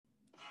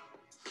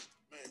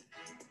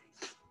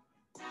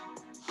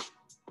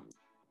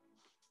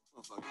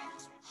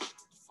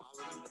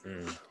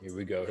Here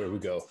we go. Here we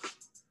go.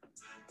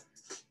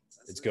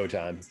 It's go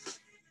time.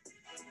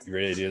 You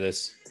ready to do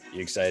this?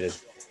 You excited?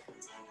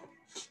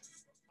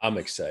 I'm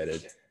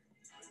excited.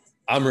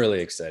 I'm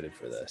really excited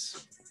for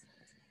this.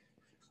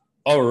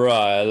 All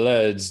right,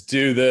 let's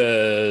do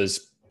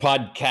this.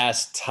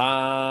 Podcast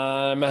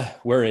time.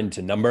 We're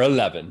into number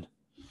 11.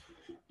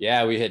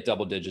 Yeah, we hit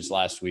double digits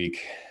last week.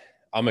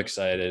 I'm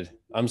excited.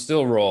 I'm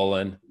still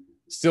rolling,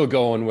 still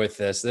going with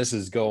this. This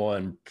is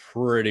going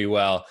pretty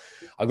well.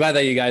 I'm glad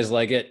that you guys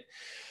like it.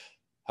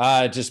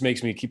 It just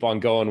makes me keep on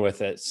going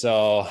with it.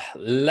 So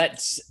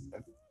let's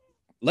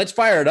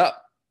fire it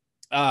up.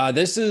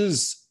 This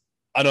is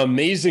an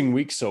amazing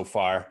week so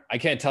far. I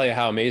can't tell you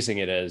how amazing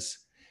it is.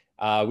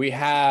 We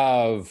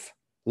have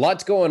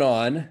lots going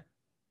on,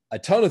 a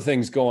ton of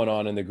things going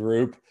on in the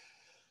group.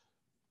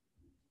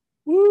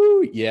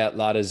 Woo! Yeah,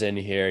 Lotta's in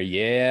here.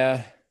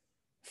 Yeah.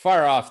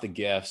 Fire off the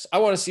gifts. I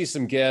want to see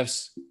some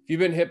gifts. If you've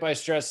been hit by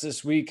stress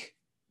this week,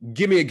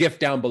 give me a gift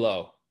down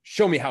below.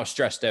 Show me how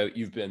stressed out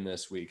you've been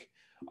this week.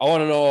 I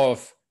want to know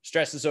if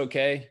stress is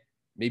okay.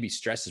 Maybe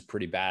stress is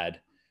pretty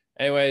bad.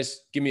 Anyways,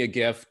 give me a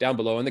gift down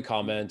below in the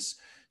comments.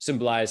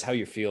 Symbolize how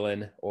you're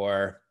feeling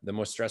or the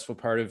most stressful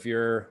part of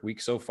your week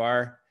so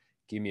far.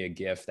 Give me a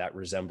gift that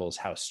resembles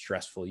how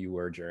stressful you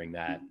were during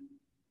that.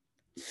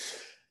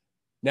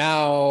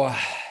 Now,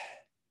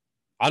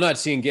 I'm not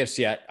seeing gifts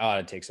yet. Oh,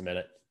 it takes a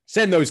minute.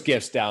 Send those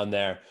gifts down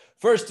there.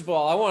 First of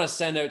all, I want to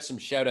send out some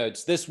shout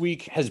outs. This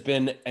week has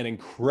been an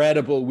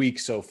incredible week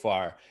so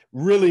far.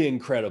 Really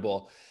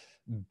incredible.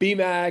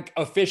 BMAC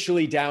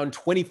officially down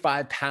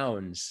 25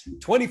 pounds.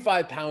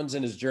 25 pounds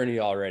in his journey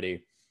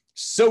already.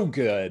 So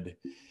good.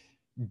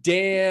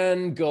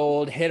 Dan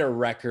Gold hit a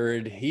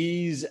record.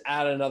 He's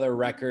at another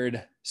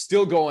record.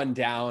 Still going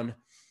down.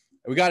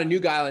 We got a new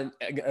guy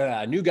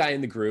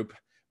in the group.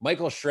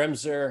 Michael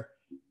Schremser.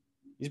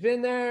 He's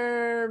been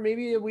there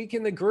maybe a week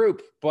in the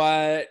group,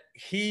 but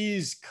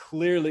he's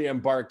clearly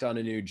embarked on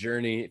a new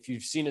journey. If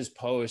you've seen his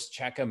post,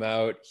 check him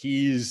out.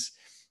 He's,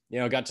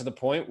 got to the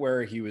point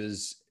where he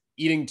was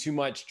eating too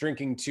much,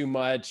 drinking too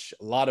much,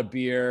 a lot of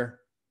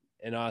beer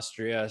in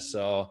Austria.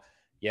 So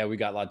yeah, we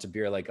got lots of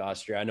beer like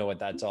Austria. I know what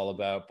that's all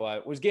about,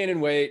 but was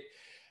gaining weight.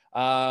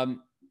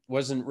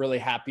 Wasn't really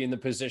happy in the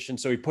position.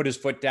 So he put his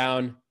foot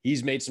down.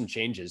 He's made some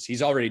changes.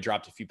 He's already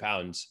dropped a few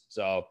pounds.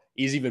 So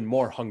he's even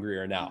more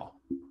hungrier now.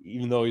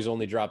 Even though he's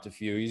only dropped a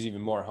few, he's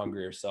even more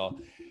hungrier. So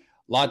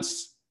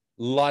lots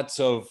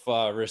of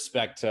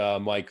respect to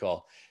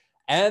Michael.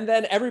 And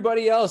then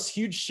everybody else,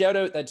 huge shout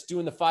out that's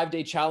doing the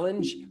 5-day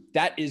challenge.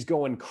 That is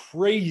going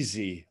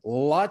crazy.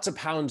 Lots of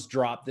pounds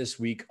dropped this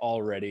week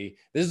already.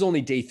 This is only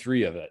day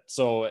 3 of it.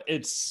 So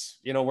it's,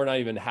 we're not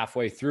even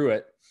halfway through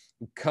it.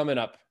 Coming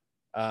up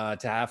to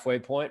halfway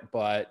point,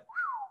 but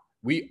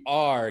we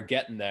are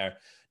getting there.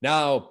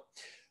 Now,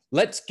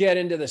 let's get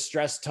into the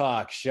stress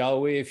talk,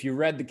 shall we? If you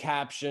read the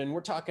caption, we're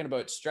talking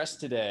about stress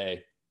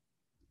today.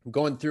 I'm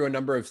going through a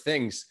number of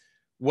things.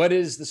 What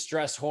is the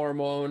stress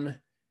hormone?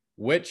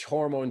 Which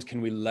hormones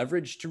can we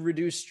leverage to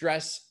reduce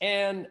stress?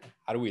 And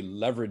how do we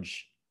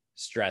leverage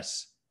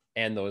stress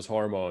and those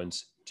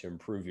hormones to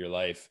improve your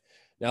life?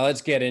 Now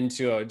let's get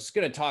into it. I'm just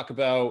going to talk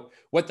about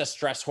what the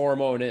stress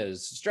hormone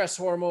is. Stress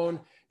hormone,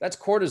 that's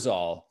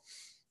cortisol.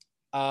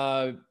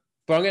 But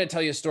I'm going to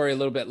tell you a story a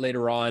little bit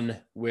later on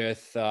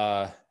with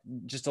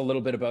just a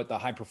little bit about the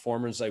high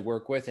performers I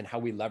work with and how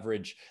we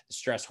leverage the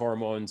stress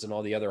hormones and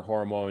all the other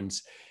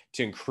hormones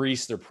to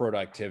increase their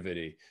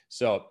productivity.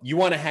 So you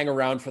want to hang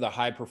around for the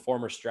high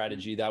performer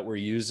strategy that we're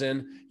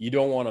using. You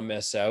don't want to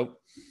miss out.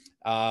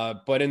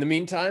 But in the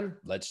meantime,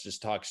 let's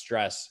just talk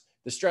stress.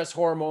 The stress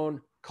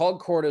hormone called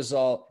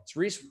cortisol, it's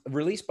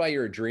released by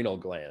your adrenal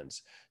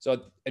glands.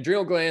 So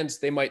adrenal glands,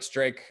 they might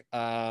strike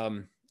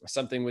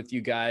something with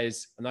you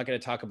guys. I'm not going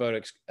to talk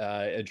about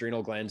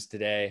adrenal glands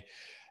today.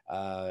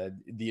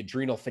 The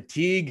adrenal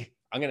fatigue,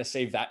 I'm going to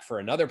save that for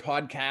another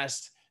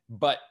podcast.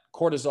 But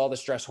cortisol, the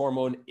stress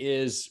hormone,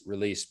 is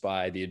released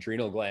by the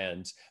adrenal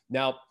glands.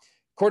 Now,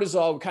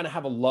 cortisol, we kind of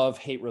have a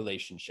love-hate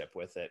relationship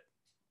with it.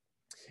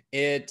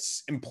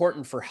 It's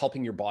important for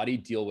helping your body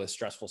deal with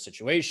stressful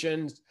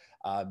situations.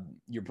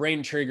 Your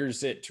brain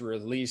triggers it to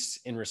release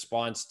in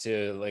response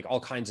to like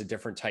all kinds of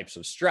different types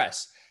of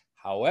stress.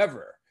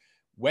 However,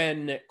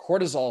 when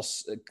cortisol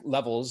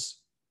levels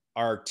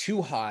are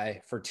too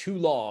high for too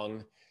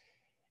long,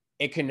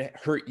 it can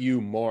hurt you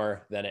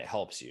more than it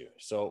helps you.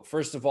 So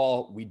first of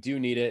all, we do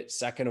need it.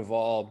 Second of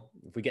all,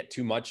 if we get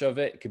too much of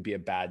it, it could be a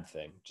bad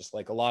thing, just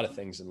like a lot of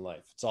things in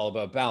life. It's all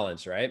about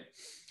balance, right?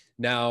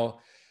 Now,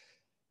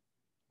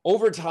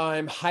 over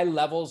time, high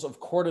levels of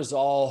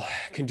cortisol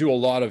can do a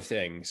lot of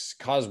things,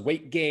 cause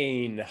weight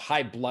gain,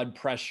 high blood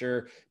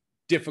pressure,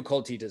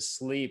 difficulty to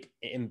sleep,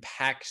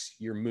 impacts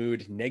your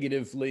mood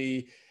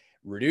negatively,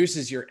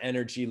 reduces your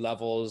energy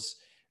levels,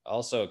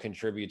 also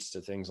contributes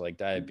to things like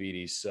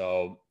diabetes.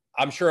 So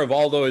I'm sure of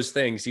all those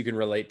things, you can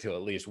relate to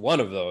at least one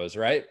of those,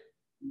 right?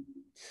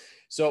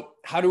 So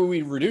how do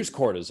we reduce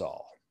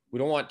cortisol? We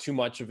don't want too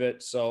much of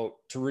it. So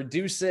to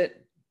reduce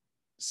it,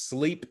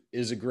 sleep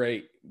is a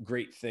great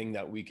great thing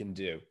that we can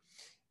do.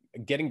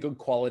 Getting good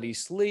quality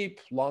sleep,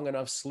 long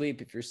enough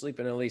sleep. If you're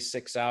sleeping at least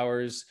 6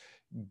 hours,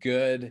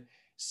 good.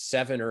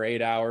 7 or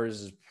 8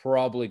 hours is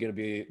probably going to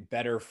be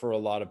better for a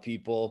lot of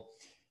people.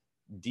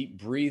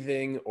 Deep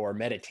breathing or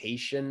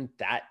meditation,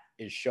 that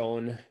is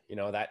shown,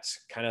 that's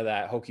kind of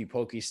that hokey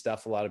pokey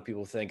stuff. A lot of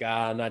people think,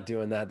 I'm not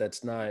doing that.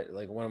 That's not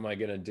like, what am I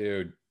going to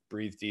do?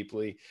 Breathe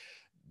deeply.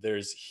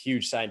 There's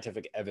huge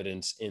scientific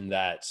evidence in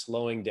that.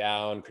 Slowing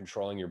down,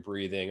 controlling your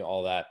breathing,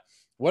 all that.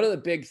 One of the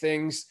big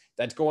things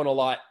that's going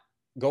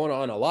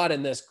on a lot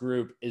in this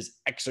group is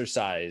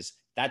exercise.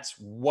 That's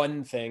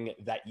one thing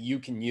that you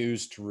can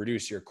use to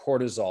reduce your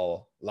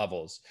cortisol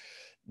levels.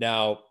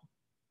 Now,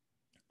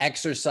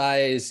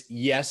 exercise,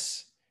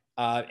 yes,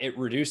 it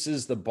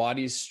reduces the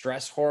body's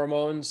stress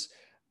hormones,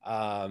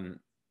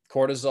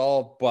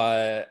 cortisol,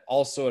 but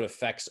also it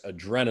affects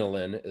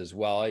adrenaline as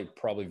well. You're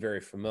probably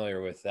very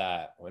familiar with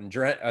that. When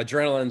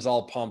adrenaline's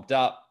all pumped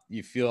up,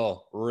 you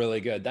feel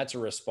really good. That's a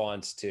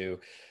response to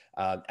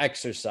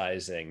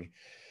exercising.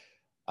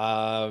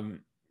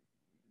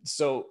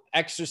 So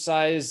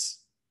exercise,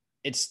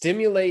 it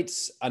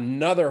stimulates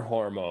another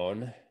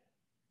hormone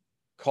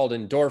called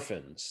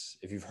endorphins.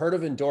 If you've heard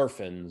of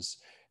endorphins,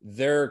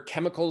 they're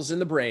chemicals in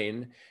the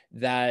brain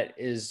that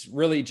is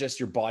really just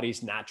your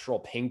body's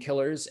natural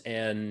painkillers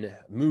and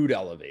mood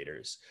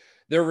elevators.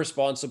 They're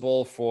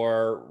responsible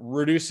for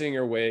reducing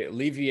your weight,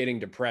 alleviating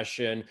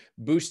depression,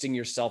 boosting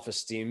your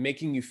self-esteem,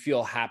 making you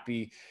feel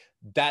happy.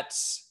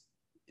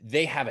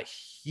 They have a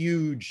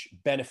huge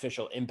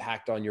beneficial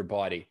impact on your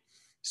body.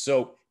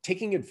 So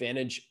taking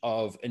advantage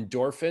of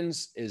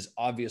endorphins is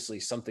obviously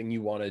something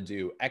you want to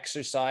do.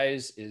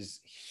 Exercise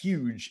is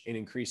huge in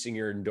increasing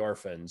your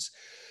endorphins.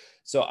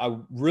 So I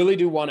really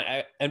do want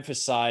to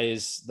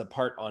emphasize the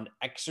part on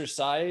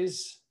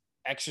exercise.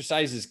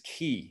 Exercise is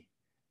key,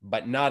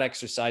 but not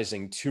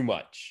exercising too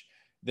much.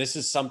 This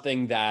is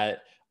something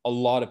that a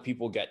lot of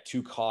people get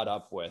too caught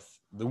up with.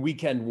 The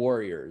weekend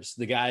warriors,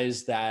 the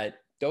guys that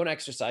don't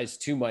exercise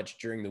too much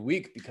during the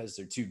week because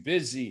they're too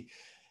busy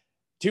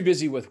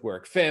with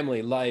work,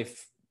 family,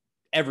 life,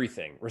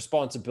 everything,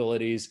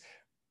 responsibilities,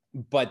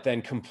 but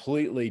then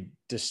completely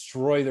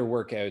destroy their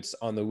workouts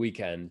on the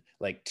weekend,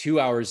 like 2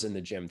 hours in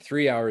the gym,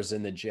 3 hours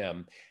in the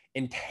gym,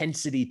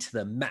 intensity to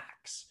the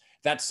max.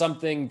 That's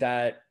something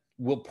that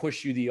will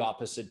push you the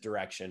opposite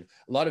direction.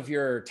 A lot of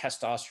your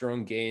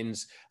testosterone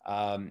gains,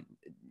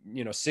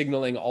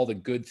 signaling all the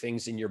good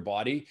things in your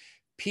body,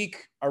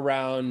 peak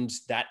around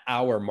that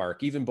hour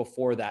mark, even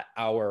before that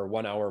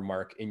 1 hour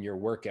mark in your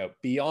workout.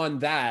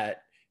 Beyond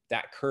that,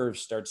 that curve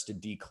starts to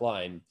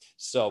decline.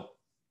 So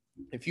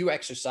if you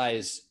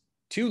exercise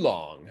too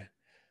long,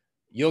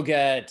 you'll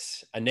get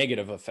a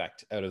negative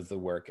effect out of the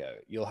workout.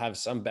 You'll have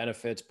some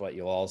benefits, but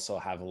you'll also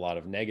have a lot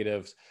of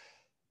negatives.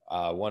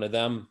 One of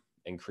them,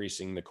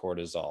 increasing the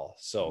cortisol.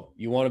 So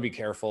you want to be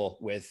careful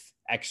with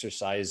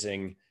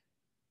exercising.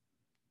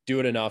 Do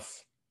it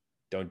enough.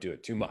 Don't do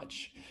it too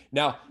much.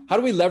 Now, how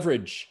do we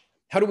leverage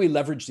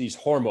these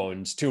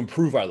hormones to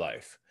improve our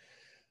life?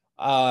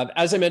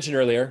 As I mentioned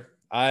earlier,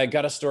 I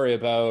got a story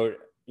about,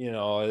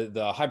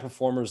 the high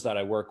performers that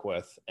I work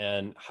with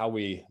and how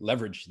we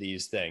leverage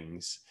these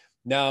things.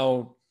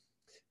 Now,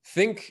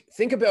 think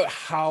about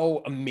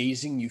how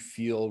amazing you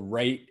feel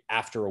right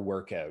after a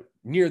workout.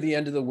 Near the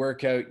end of the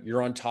workout,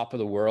 you're on top of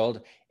the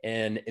world,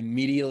 and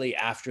immediately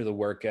after the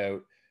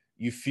workout,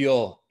 you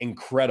feel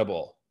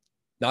incredible.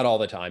 Not all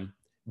the time,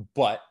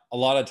 but a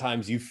lot of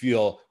times you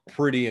feel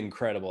pretty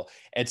incredible.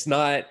 It's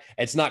not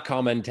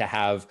common to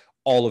have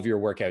all of your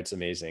workouts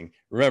amazing.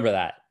 Remember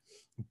that.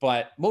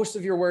 But most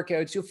of your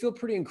workouts, you'll feel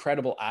pretty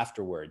incredible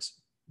afterwards.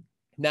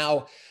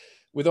 Now,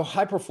 with the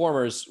high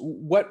performers,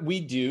 what we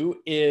do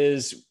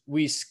is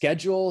we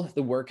schedule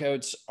the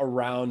workouts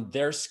around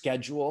their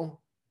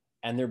schedule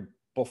and they're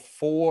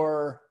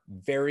before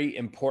very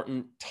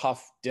important,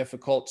 tough,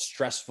 difficult,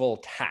 stressful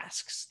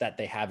tasks that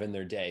they have in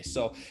their day.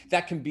 So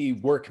that can be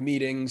work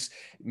meetings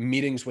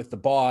with the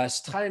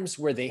boss, times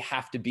where they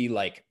have to be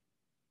like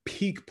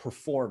peak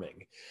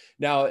performing.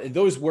 Now,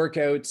 those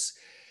workouts,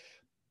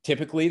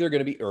 typically they're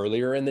going to be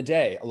earlier in the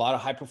day. A lot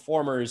of high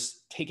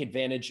performers take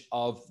advantage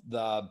of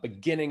the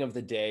beginning of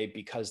the day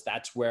because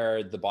that's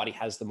where the body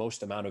has the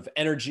most amount of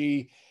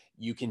energy.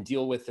 You can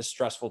deal with the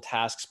stressful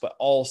tasks, but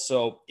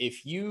also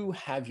if you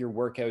have your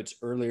workouts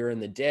earlier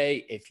in the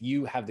day, if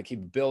you have the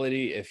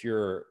capability, if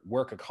your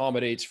work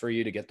accommodates for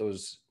you to get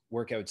those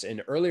workouts in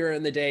earlier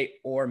in the day,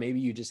 or maybe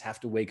you just have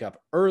to wake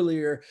up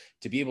earlier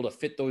to be able to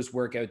fit those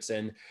workouts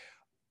in,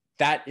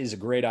 that is a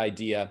great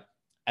idea,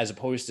 as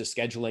opposed to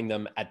scheduling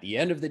them at the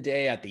end of the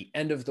day, at the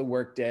end of the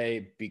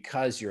workday,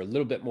 because you're a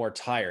little bit more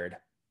tired.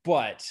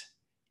 But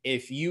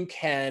if you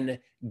can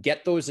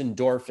get those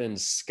endorphins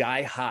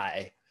sky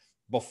high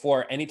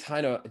before any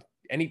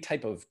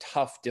type of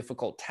tough,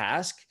 difficult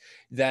task,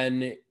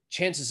 then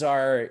chances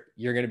are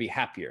you're going to be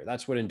happier.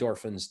 That's what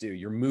endorphins do.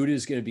 Your mood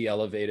is going to be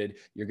elevated.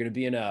 You're going to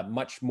be in a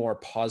much more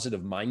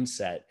positive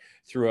mindset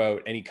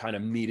throughout any kind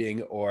of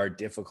meeting or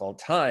difficult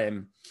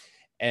time.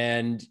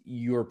 and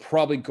you're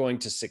probably going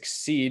to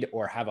succeed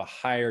or have a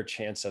higher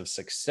chance of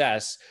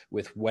success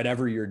with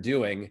whatever you're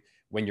doing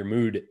when your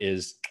mood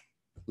is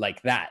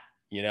like that,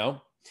 you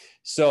know?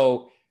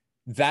 So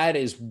that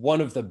is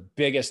one of the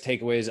biggest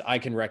takeaways I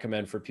can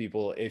recommend for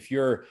people. If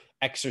you're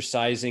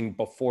exercising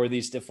before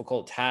these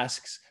difficult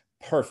tasks,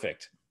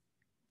 perfect.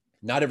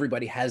 Not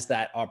everybody has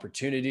that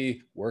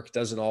opportunity. Work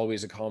doesn't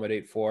always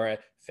accommodate for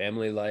it,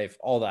 family life,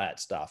 all that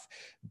stuff.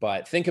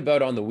 But think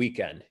about on the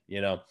weekend,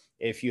 you know,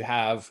 if you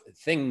have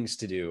things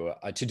to do,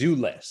 a to-do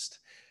list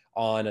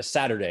on a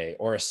Saturday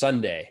or a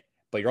Sunday,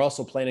 but you're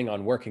also planning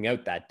on working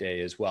out that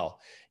day as well.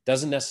 It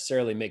doesn't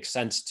necessarily make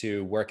sense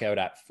to work out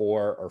at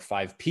 4 or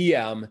 5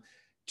 p.m.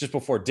 just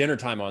before dinner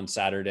time on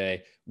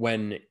Saturday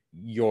when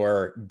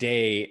your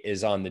day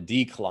is on the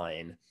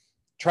decline.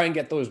 Try and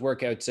get those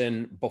workouts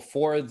in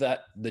before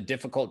the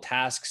difficult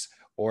tasks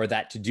or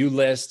that to-do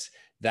list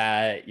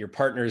that your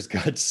partner's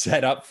got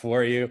set up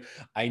for you.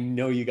 I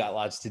know you got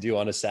lots to do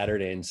on a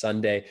Saturday and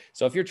Sunday.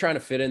 So if you're trying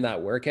to fit in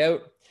that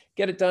workout,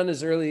 get it done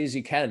as early as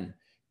you can.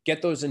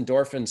 Get those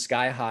endorphins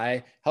sky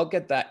high, help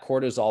get that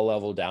cortisol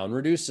level down,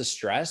 reduce the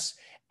stress,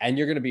 and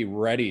you're going to be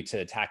ready to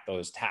attack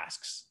those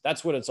tasks.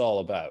 That's what it's all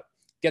about.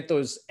 Get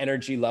those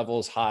energy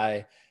levels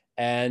high,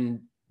 and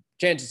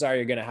chances are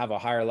you're going to have a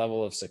higher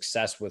level of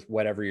success with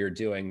whatever you're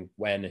doing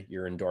when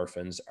your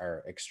endorphins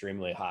are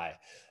extremely high.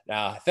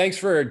 Now, thanks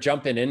for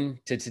jumping in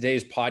to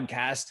today's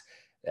podcast.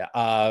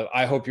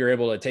 I hope you're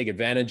able to take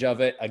advantage of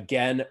it.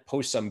 Again,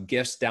 post some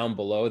gifts down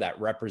below that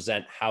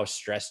represent how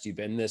stressed you've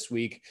been this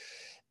week.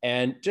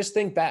 And just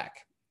think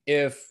back,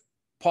 if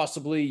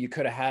possibly you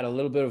could have had a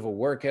little bit of a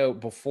workout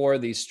before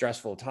these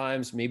stressful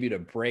times, maybe to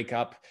break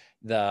up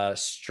the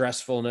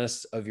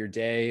stressfulness of your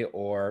day,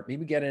 or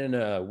maybe get in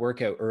a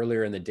workout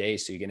earlier in the day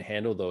so you can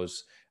handle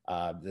those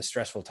the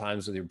stressful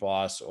times with your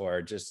boss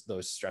or just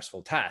those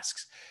stressful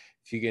tasks.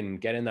 If you can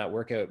get in that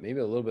workout maybe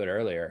a little bit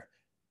earlier,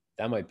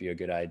 that might be a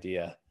good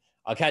idea.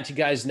 I'll catch you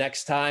guys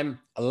next time,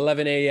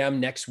 11 a.m.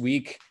 next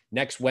week,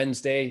 next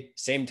Wednesday,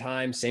 same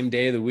time, same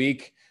day of the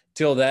week.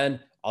 Till then,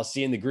 I'll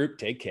see you in the group.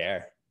 Take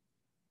care.